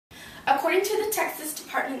According to the Texas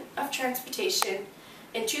Department of Transportation,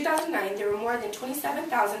 in 2009, there were more than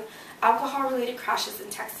 27,000 alcohol-related crashes in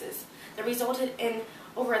Texas that resulted in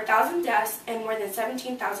over 1,000 deaths and more than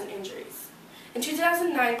 17,000 injuries. In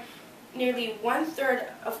 2009, nearly one-third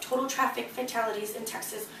of total traffic fatalities in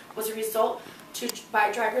Texas was a result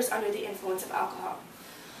by drivers under the influence of alcohol.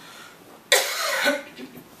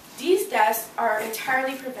 These deaths are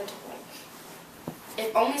entirely preventable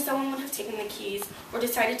if only someone would have taken the keys or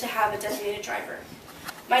decided to have a designated driver.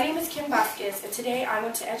 My name is Kim Vasquez, and today I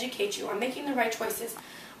want to educate you on making the right choices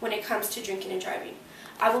when it comes to drinking and driving.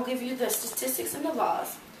 I will give you the statistics and the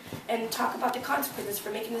laws and talk about the consequences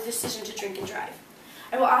for making the decision to drink and drive.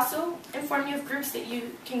 I will also inform you of groups that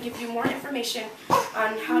can give you more information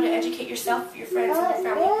on how to educate yourself, your friends, and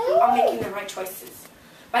your family on making the right choices.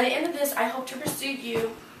 By the end of this, I hope to persuade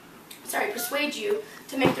you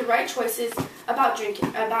to make the right choices about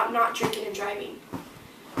not drinking and driving.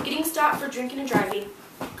 Getting stopped for drinking and driving,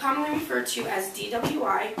 commonly referred to as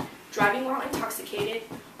DWI, driving while intoxicated,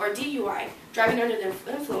 or DUI, driving under the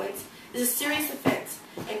influence, is a serious offense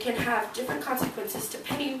and can have different consequences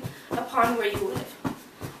depending upon where you live.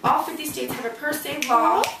 All 50 states have a per se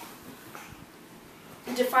law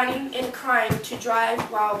defining it a crime to drive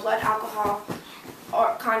while blood alcohol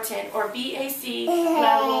or content or BAC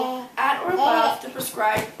level at or above the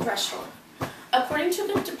prescribed threshold. According to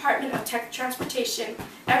the Department of Transportation,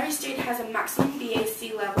 every state has a maximum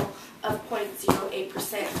BAC level of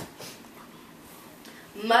 0.08%.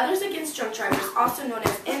 Mothers Against Drunk Drivers, also known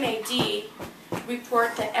as MAD,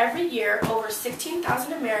 report that every year over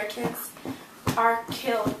 16,000 Americans are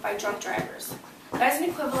killed by drunk drivers. That is an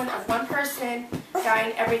equivalent of one person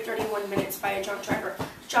dying every 31 minutes by a drunk driver.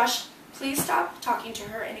 Josh, please stop talking to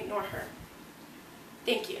her and ignore her.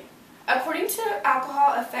 Thank you.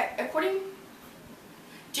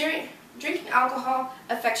 Drinking alcohol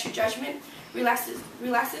affects your judgment, relaxes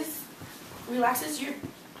your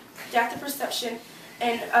depth of perception,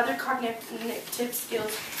 and other cognitive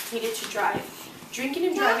skills needed to drive.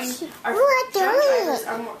 Drinking drivers are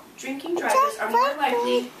more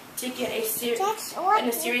likely to get in a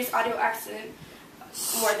serious auto accident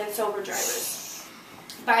more than sober drivers.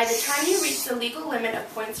 By the time you reach the legal limit of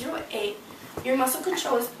 0.08, your muscle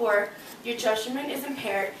control is poor, your judgment is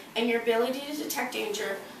impaired, and your ability to detect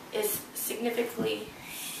danger is significantly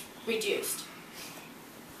reduced.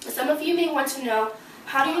 Some of you may want to know,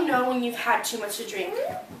 how do you know when you've had too much to drink?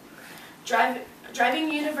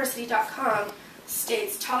 DrivingUniversity.com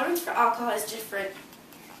states tolerance for alcohol is different,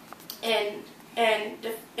 and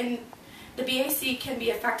the BAC can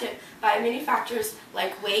be affected by many factors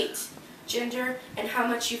like weight, gender, and how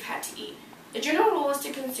much you've had to eat. The general rule is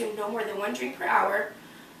to consume no more than 1 drink per hour,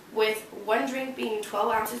 with 1 drink being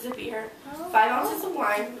 12 ounces of beer, 5 ounces of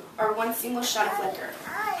wine, or 1 single shot of liquor.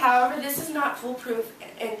 However, this is not foolproof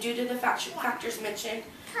and due to the factors mentioned,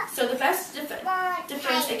 so the best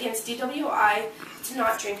defense against DWI is to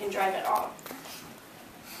not drink and drive at all.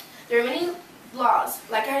 There are many laws.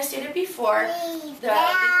 Like I stated before, the legal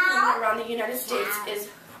limit around the United States is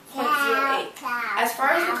 0.08. As far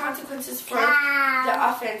as the consequences for the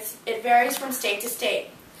offense, it varies from state to state.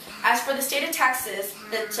 As for the state of Texas,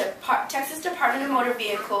 the Texas Department of Motor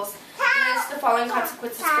Vehicles lists the following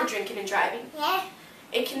consequences for drinking and driving.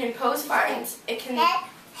 It can impose fines, it can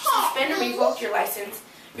suspend or revoke your license,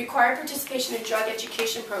 require participation in drug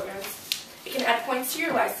education programs, it can add points to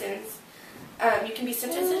your license, you can be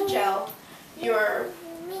sentenced to jail, your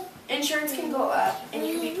insurance can go up, and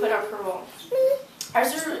you can be put on parole.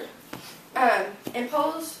 As a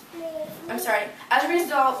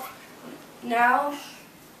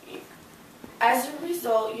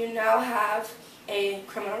result, you now have a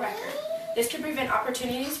criminal record. This can prevent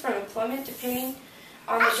opportunities from employment depending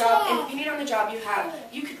on the job, and depending on the job you have,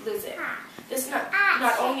 you could lose it. This not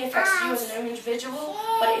only affects you as an individual,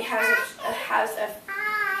 but it has an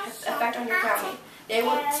effect on your family. They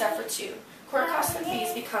will suffer too. Court costs and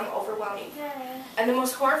fees become overwhelming. And the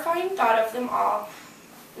most horrifying thought of them all,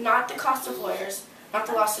 not the cost of lawyers, not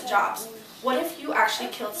the loss of jobs. What if you actually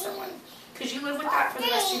killed someone? Could you live with that for the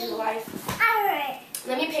rest of your life?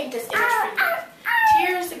 Let me paint this image for you.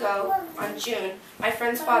 2 years ago, on June, my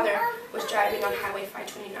friend's father was driving on Highway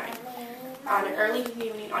 529 on an early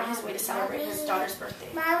evening on his way to celebrate his daughter's birthday.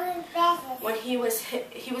 When he was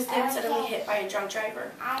then suddenly hit by a drunk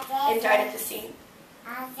driver and died at the scene.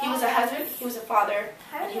 He was a husband, he was a father,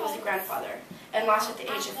 and he was a grandfather, and lost at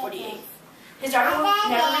the age of 48. His daughter will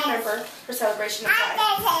never remember her celebration of life,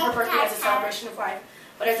 her birthday as a celebration of life,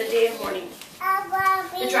 but as a day of mourning.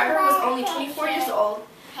 The driver was only 24 years old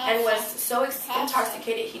and was so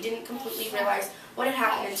intoxicated he didn't completely realize what had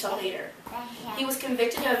happened until later. He was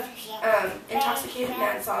convicted of intoxicated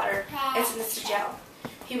manslaughter and sentenced to jail.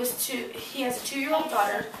 He has a 2-year-old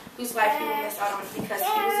daughter whose life he will miss out on because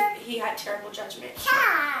he had terrible judgment.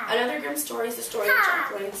 Another grim story is the story of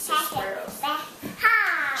Jacqueline Cisneros.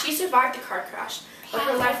 She survived the car crash, but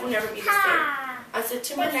her life will never be the same. On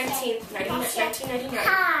September 19, 1999,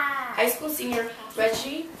 high school senior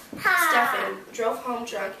Reggie Stephan drove home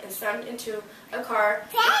drunk and slammed into a car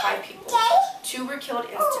with 5 people. 2 were killed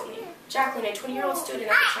instantly. Jacqueline, a 20-year-old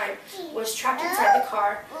student at the time, was trapped inside the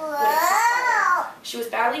car when it caught fire. She was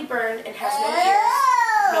badly burned and has no ears,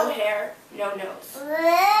 no hair, no nose.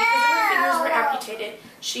 Because her fingers were amputated,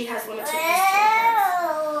 she has limited use to her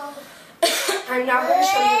hands. I'm now going to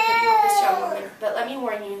show you a video of this young woman, but let me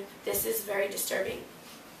warn you, this is very disturbing.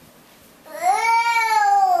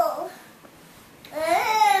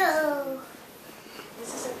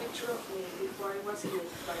 This is a picture of me before I was hit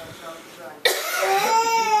by a drunk driver.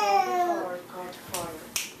 Before the car caught fire.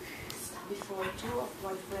 Before 2 of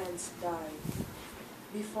my friends died.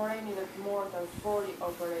 Before I needed more than 40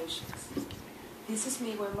 operations. This is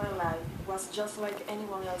me when my life was just like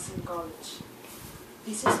anyone else in college.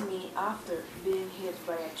 This is me after being hit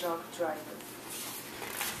by a drunk driver.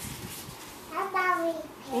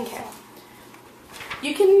 Okay.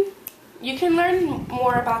 You can learn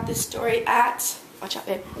more about this story at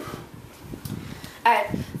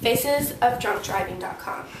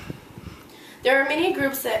facesofdrunkdriving.com. There are many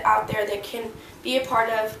groups out there that can be a part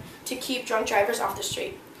of to keep drunk drivers off the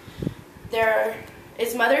street. There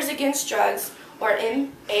is Mothers Against Drugs, or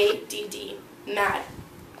MADD, MAD.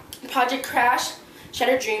 Project Crash,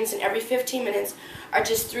 Shattered Dreams, and Every 15 Minutes are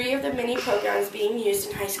just 3 of the many programs being used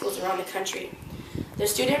in high schools around the country. The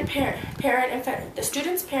students,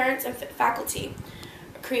 parents, and faculty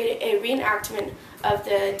created a reenactment of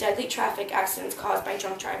the deadly traffic accidents caused by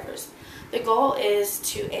drunk drivers. The goal is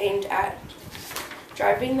to aim at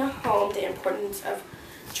driving home the importance of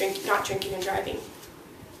not drinking and driving.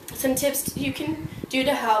 Some tips you can do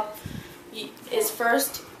to help is,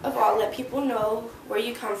 first of all, let people know where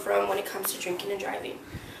you come from when it comes to drinking and driving.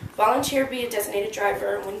 Volunteer to be a designated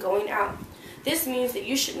driver when going out. This means that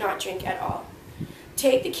you should not drink at all.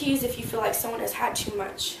 Take the keys if you feel like someone has had too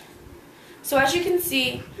much. So as you can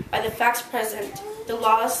see by the facts present, the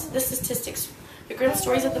laws, the statistics, the grim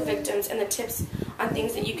stories of the victims, and the tips on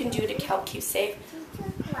things that you can do to help keep safe,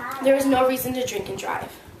 there is no reason to drink and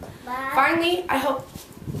drive. Finally, I hope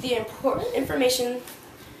the information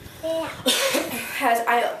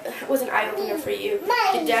was an eye-opener for you.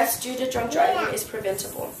 The deaths due to drunk driving is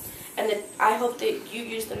preventable, and that I hope that you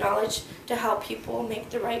use the knowledge to help people make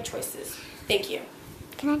the right choices. Thank you.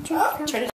 Can I turn it